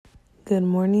good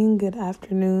morning, good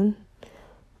afternoon,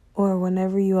 or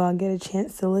whenever you all get a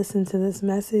chance to listen to this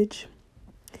message.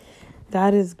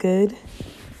 God is good.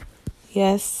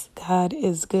 Yes, God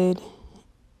is good.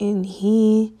 And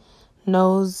He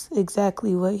knows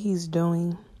exactly what He's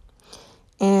doing.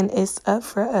 And it's up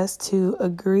for us to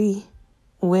agree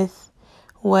with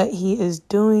what He is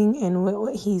doing and with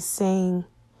what He's saying.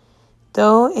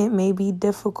 Though it may be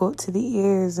difficult to the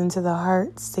ears and to the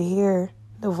hearts to hear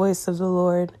the voice of the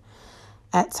Lord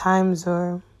at times,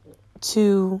 or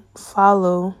to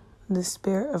follow the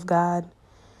Spirit of God,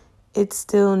 it's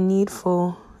still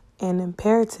needful and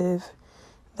imperative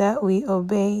that we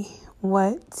obey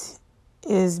what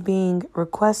is being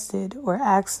requested or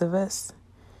asked of us.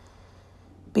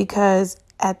 Because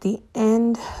at the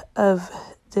end of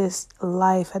this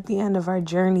life, at the end of our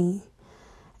journey,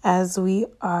 as we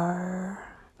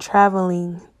are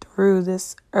traveling through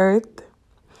this earth,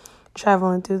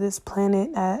 traveling through this planet,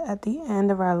 at the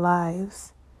end of our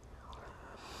lives,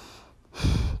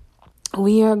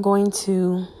 we are going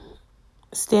to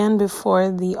stand before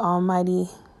the Almighty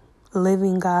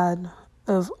living God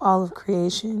of all of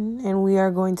creation, and we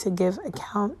are going to give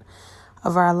account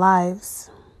of our lives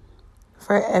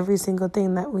for every single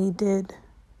thing that we did.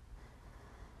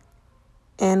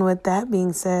 And with that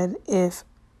being said, if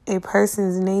a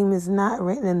person's name is not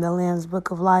written in the Lamb's Book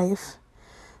of Life,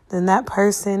 then that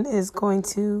person is going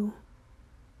to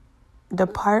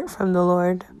depart from the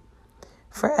Lord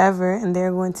forever, and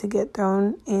they're going to get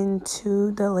thrown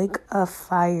into the lake of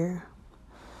fire.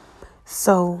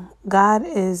 So God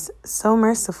is so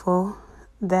merciful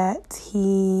that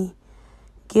He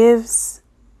gives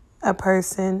a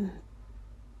person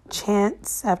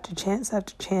chance after chance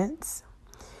after chance.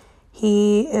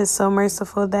 He is so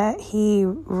merciful that He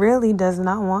really does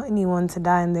not want anyone to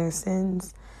die in their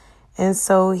sins. And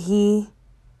so He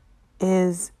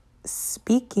is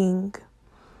speaking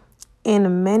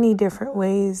in many different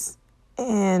ways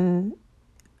and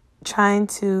trying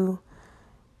to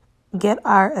get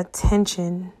our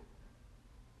attention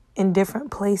in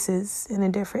different places and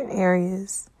in different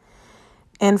areas.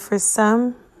 And for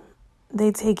some,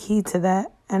 they take heed to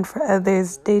that. And for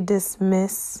others, they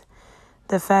dismiss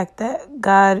the fact that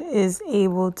God is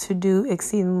able to do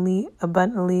exceedingly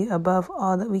abundantly above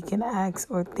all that we can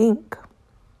ask or think.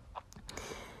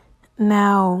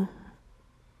 Now,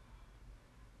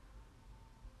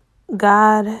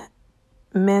 God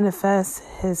manifests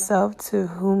Himself to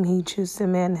whom He chooses to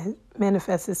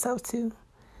manifest Himself to.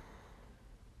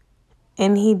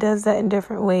 And He does that in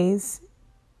different ways.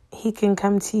 He can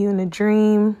come to you in a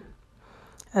dream,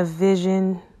 a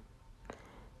vision.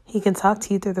 He can talk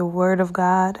to you through the Word of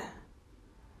God.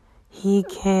 He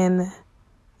can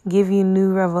give you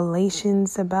new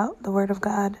revelations about the Word of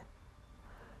God.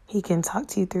 He can talk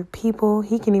to you through people.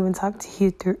 He can even talk to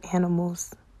you through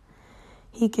animals.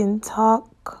 He can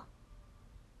talk.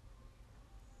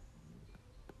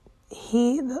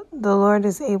 The Lord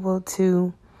is able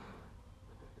to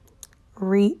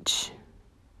reach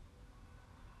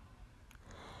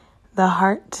the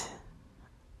heart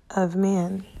of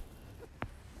man.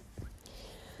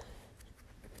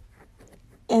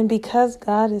 And because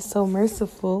God is so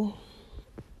merciful,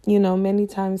 many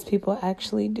times people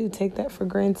actually do take that for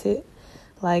granted.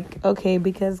 Like, okay,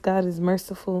 because God is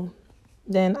merciful,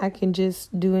 then I can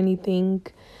just do anything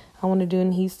I want to do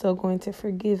and He's still going to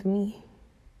forgive me.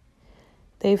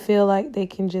 They feel like they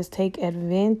can just take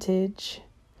advantage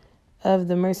of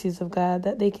the mercies of God,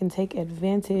 that they can take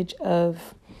advantage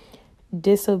of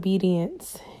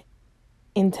disobedience,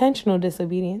 intentional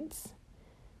disobedience,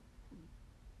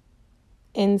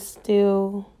 and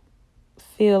still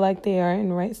feel like they are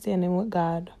in right standing with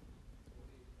God.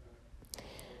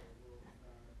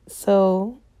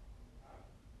 So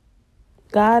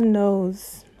God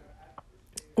knows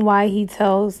why He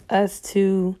tells us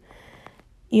to,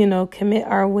 commit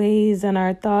our ways and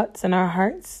our thoughts and our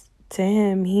hearts to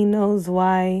Him. He knows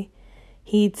why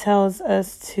He tells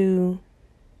us to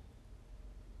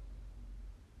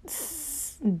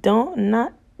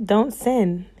don't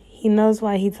sin. He knows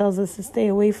why He tells us to stay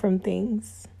away from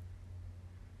things.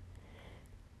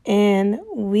 And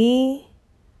we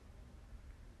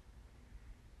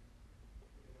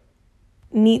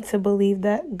need to believe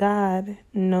that God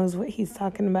knows what He's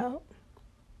talking about.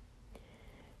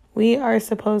 We are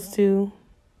supposed to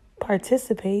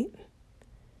participate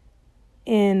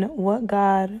in what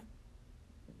God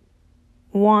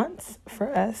wants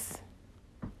for us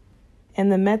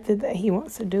and the method that He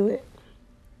wants to do it.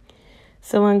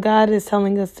 So when God is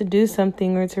telling us to do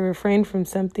something or to refrain from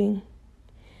something,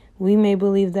 we may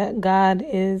believe that God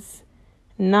is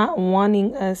not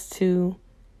wanting us to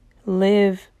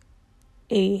live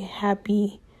a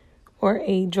happy or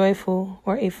a joyful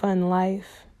or a fun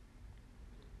life.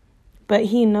 But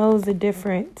he knows the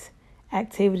different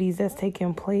activities that's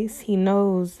taking place. He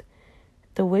knows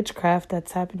the witchcraft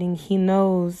that's happening. He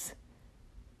knows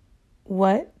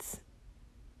what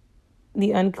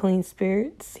the unclean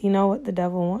spirits, he knows what the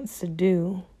devil wants to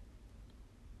do.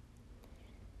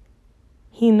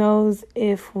 He knows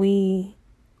if we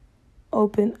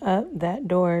open up that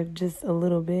door just a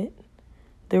little bit,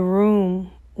 the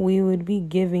room we would be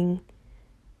giving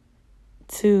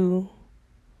to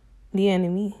the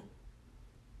enemy.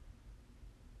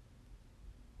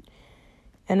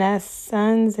 And as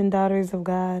sons and daughters of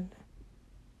God,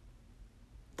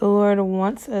 the Lord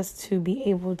wants us to be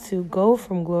able to go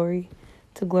from glory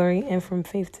to glory and from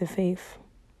faith to faith.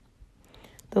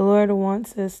 The Lord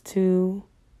wants us to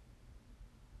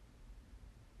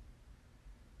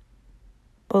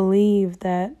believe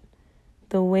that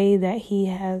the way that he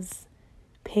has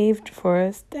paved for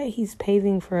us, that he's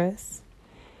paving for us,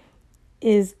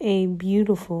 is a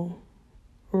beautiful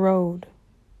road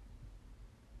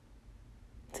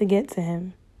to get to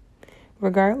him,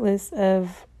 regardless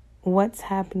of what's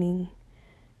happening,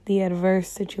 the adverse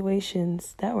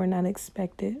situations that were not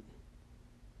expected.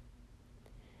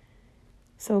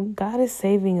 So God is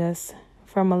saving us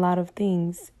from a lot of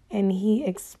things, and he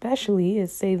especially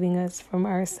is saving us from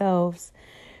ourselves,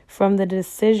 from the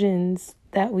decisions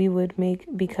that we would make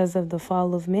because of the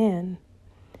fall of man,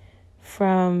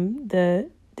 from the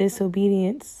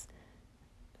disobedience,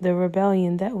 the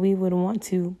rebellion that we would want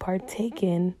to partake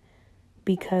in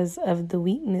because of the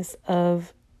weakness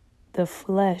of the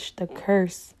flesh, the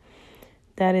curse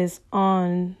that is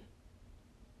on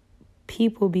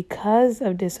people because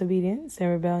of disobedience and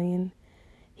rebellion.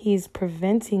 He's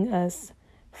preventing us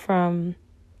from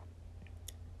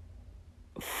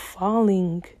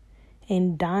falling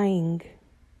and dying,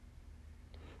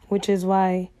 which is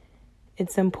why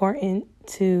it's important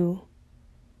to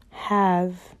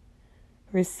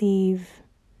receive,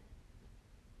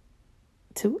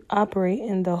 to operate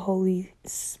in the Holy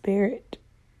Spirit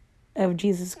of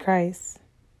Jesus Christ.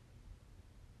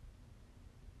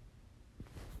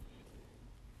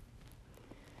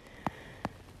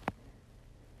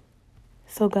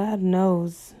 So God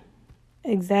knows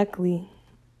exactly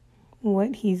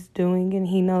what he's doing, and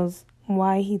he knows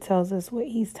why he tells us what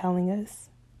he's telling us.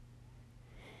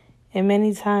 And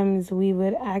many times we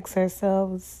would ask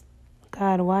ourselves,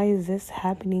 God, why is this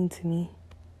happening to me?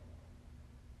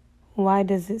 Why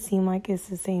does it seem like it's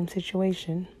the same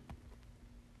situation?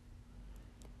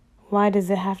 Why does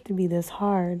it have to be this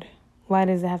hard? Why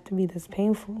does it have to be this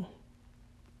painful?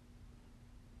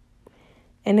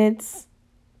 And it's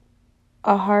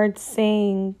a hard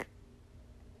saying,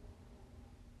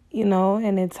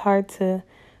 and it's hard to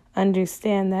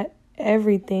understand that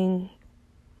everything,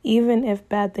 even if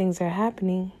bad things are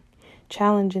happening,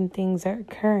 challenging things are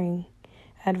occurring,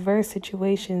 adverse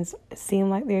situations seem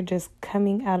like they're just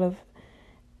coming out of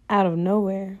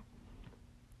nowhere.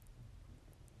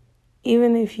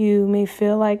 Even if you may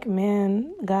feel like,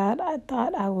 man, God, I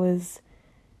thought I was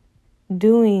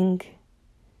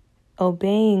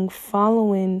obeying,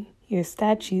 following your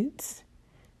statutes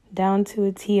down to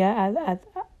a T.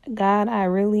 God, I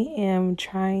really am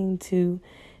trying to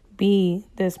be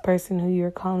this person who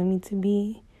you're calling me to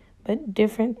be. But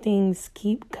different things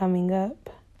keep coming up.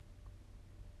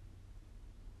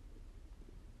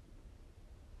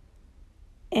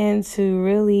 And to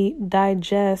really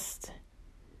digest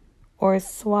or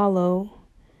swallow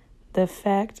the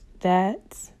fact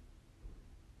that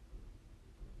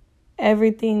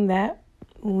everything that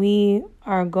we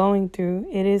are going through,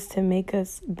 it is to make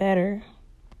us better.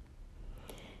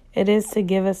 It is to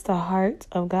give us the heart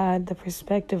of God, the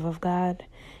perspective of God.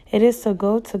 It is to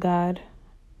go to God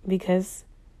because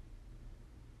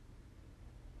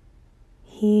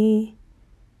he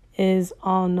is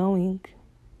all-knowing.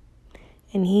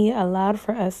 And he allowed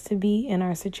for us to be in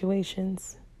our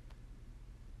situations.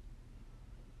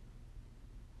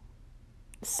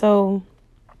 So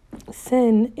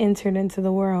sin entered into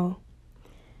the world.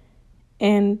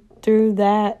 And through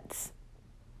that,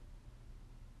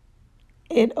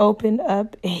 it opened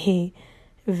up a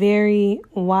very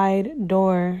wide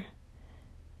door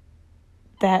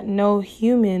that no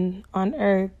human on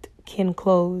earth can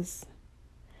close.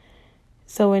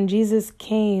 So when Jesus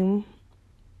came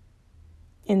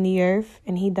in the earth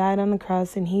and he died on the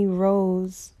cross and he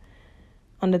rose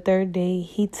on the third day,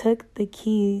 he took the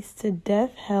keys to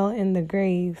death, hell, and the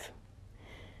grave,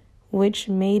 which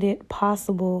made it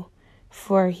possible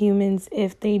for humans,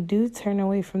 if they do turn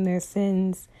away from their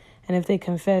sins and if they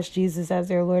confess Jesus as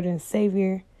their Lord and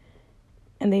Savior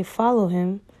and they follow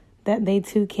him, that they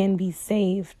too can be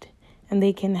saved and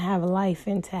they can have life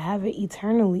and to have it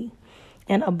eternally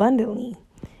and abundantly.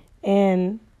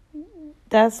 And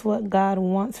that's what God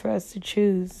wants for us to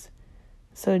choose.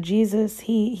 So Jesus,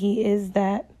 he is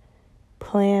that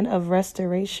plan of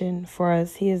restoration for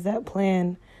us. He is that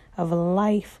plan of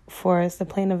life for us, the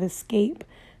plan of escape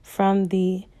from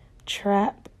the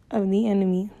trap of the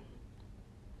enemy.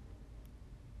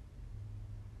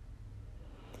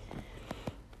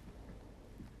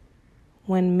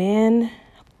 When man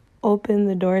opened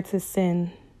the door to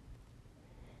sin,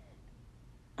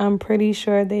 I'm pretty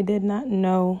sure they did not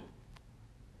know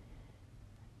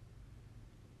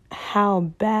how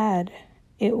bad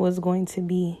it was going to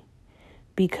be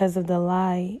because of the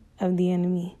lie of the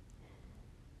enemy.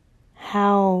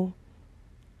 How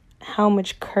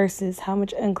much curses, how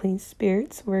much unclean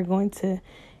spirits were going to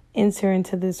enter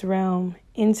into this realm,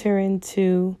 enter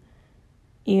into,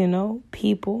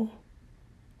 people,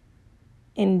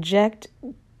 inject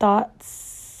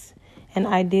thoughts and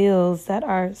ideals that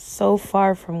are so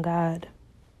far from God.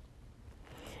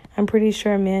 I'm pretty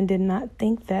sure man did not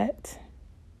think that.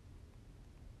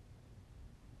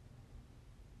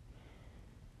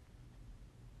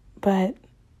 But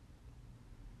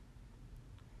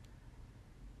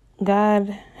God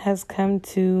has come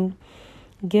to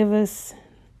give us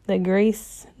the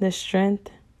grace, the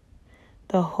strength,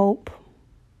 the hope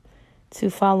to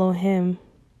follow him.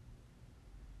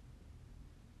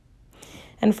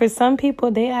 And for some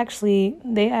people, they actually,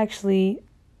 they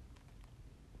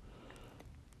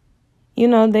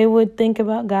would think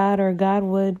about God, or God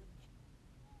would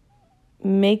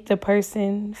make the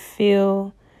person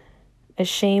feel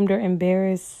ashamed or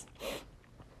embarrassed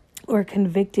or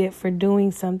convicted for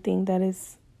doing something that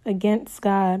is against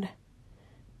God.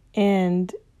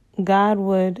 And God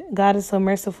is so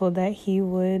merciful that he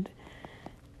would,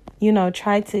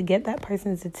 try to get that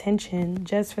person's attention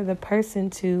just for the person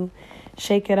to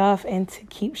shake it off and to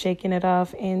keep shaking it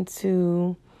off and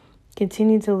to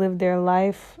continue to live their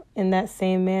life in that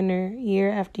same manner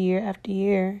year after year after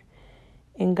year.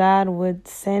 And God would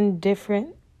send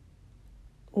different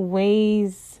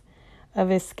ways of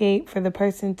escape for the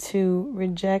person to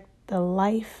reject the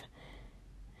life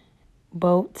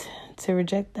boat, to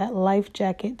reject that life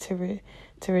jacket,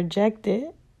 to reject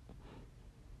it,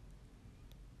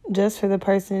 just for the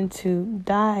person to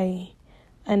die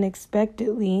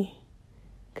unexpectedly,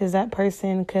 because that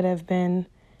person could have been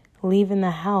leaving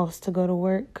the house to go to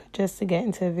work just to get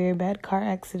into a very bad car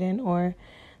accident, or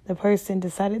the person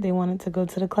decided they wanted to go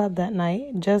to the club that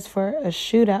night just for a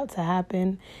shootout to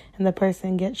happen and the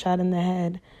person gets shot in the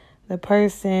head. The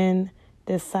person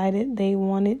decided they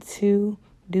wanted to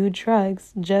do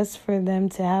drugs just for them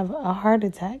to have a heart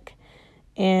attack,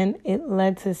 and it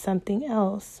led to something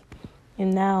else.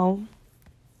 And now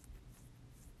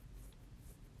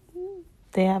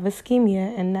they have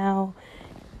ischemia, and now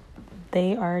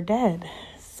they are dead.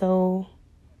 So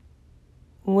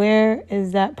where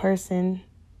is that person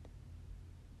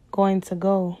going to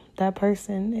go? That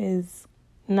person is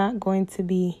not going to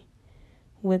be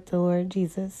with the Lord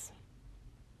Jesus.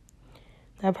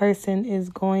 That person is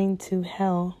going to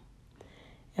hell.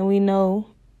 And we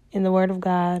know in the Word of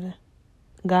God,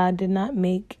 God did not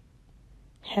make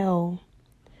hell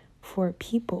for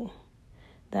people.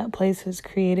 That place was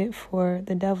created for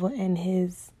the devil and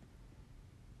his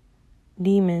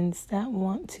demons that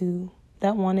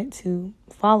wanted to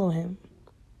follow him.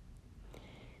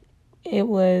 It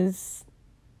was,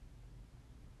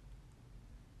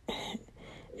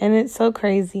 and it's so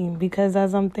crazy because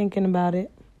as I'm thinking about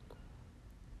it,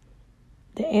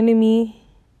 the enemy,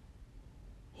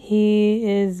 he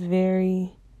is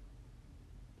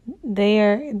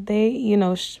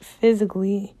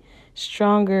physically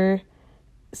stronger,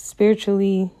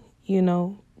 spiritually,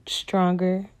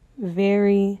 stronger,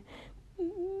 very,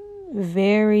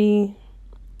 very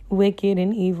wicked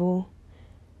and evil.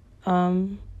 Not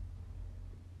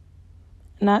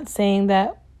saying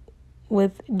that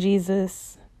with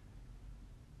Jesus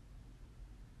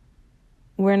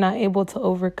we're not able to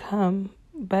overcome,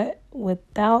 but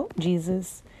without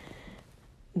Jesus,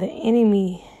 the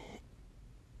enemy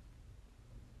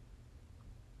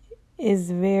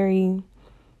is very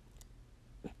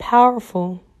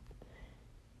powerful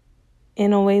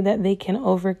in a way that they can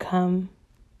overcome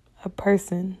a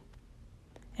person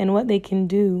and what they can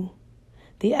do,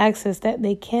 the access that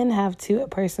they can have to a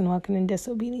person walking in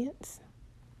disobedience.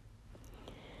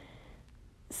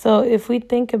 So if we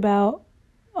think about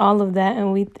all of that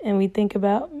and we think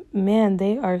about, man,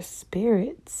 they are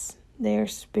spirits. They are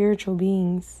spiritual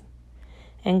beings.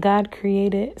 And God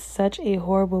created such a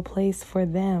horrible place for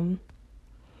them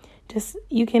Just,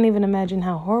 you can't even imagine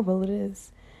how horrible it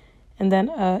is. And then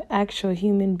an actual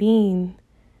human being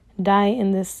die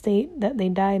in the state that they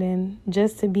died in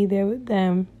just to be there with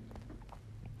them.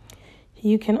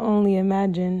 You can only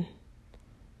imagine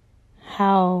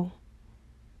how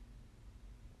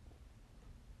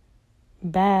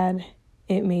bad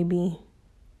it may be.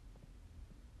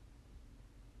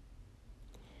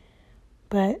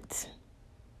 But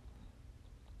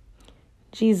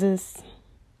Jesus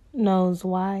knows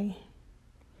why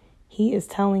he is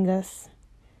telling us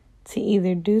to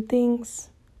either do things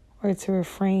or to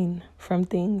refrain from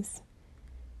things.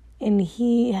 And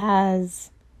he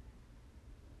has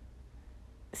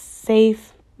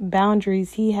safe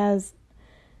boundaries. He has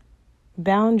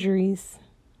boundaries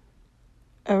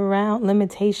around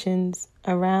limitations,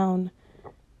 around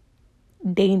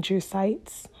danger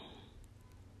sites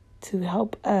to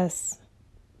help us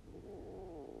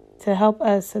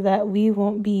so that we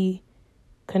won't be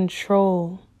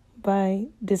controlled by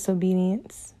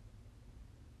disobedience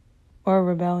or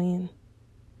rebellion.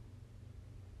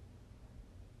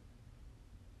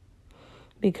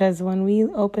 Because when we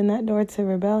open that door to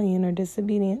rebellion or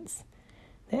disobedience,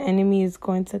 the enemy is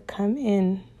going to come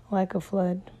in like a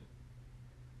flood.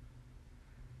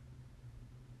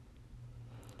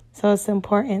 So it's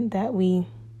important that we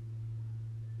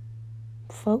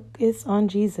focus on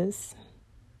Jesus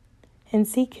and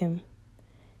seek him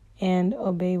and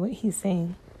obey what he's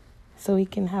saying so we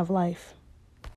can have life.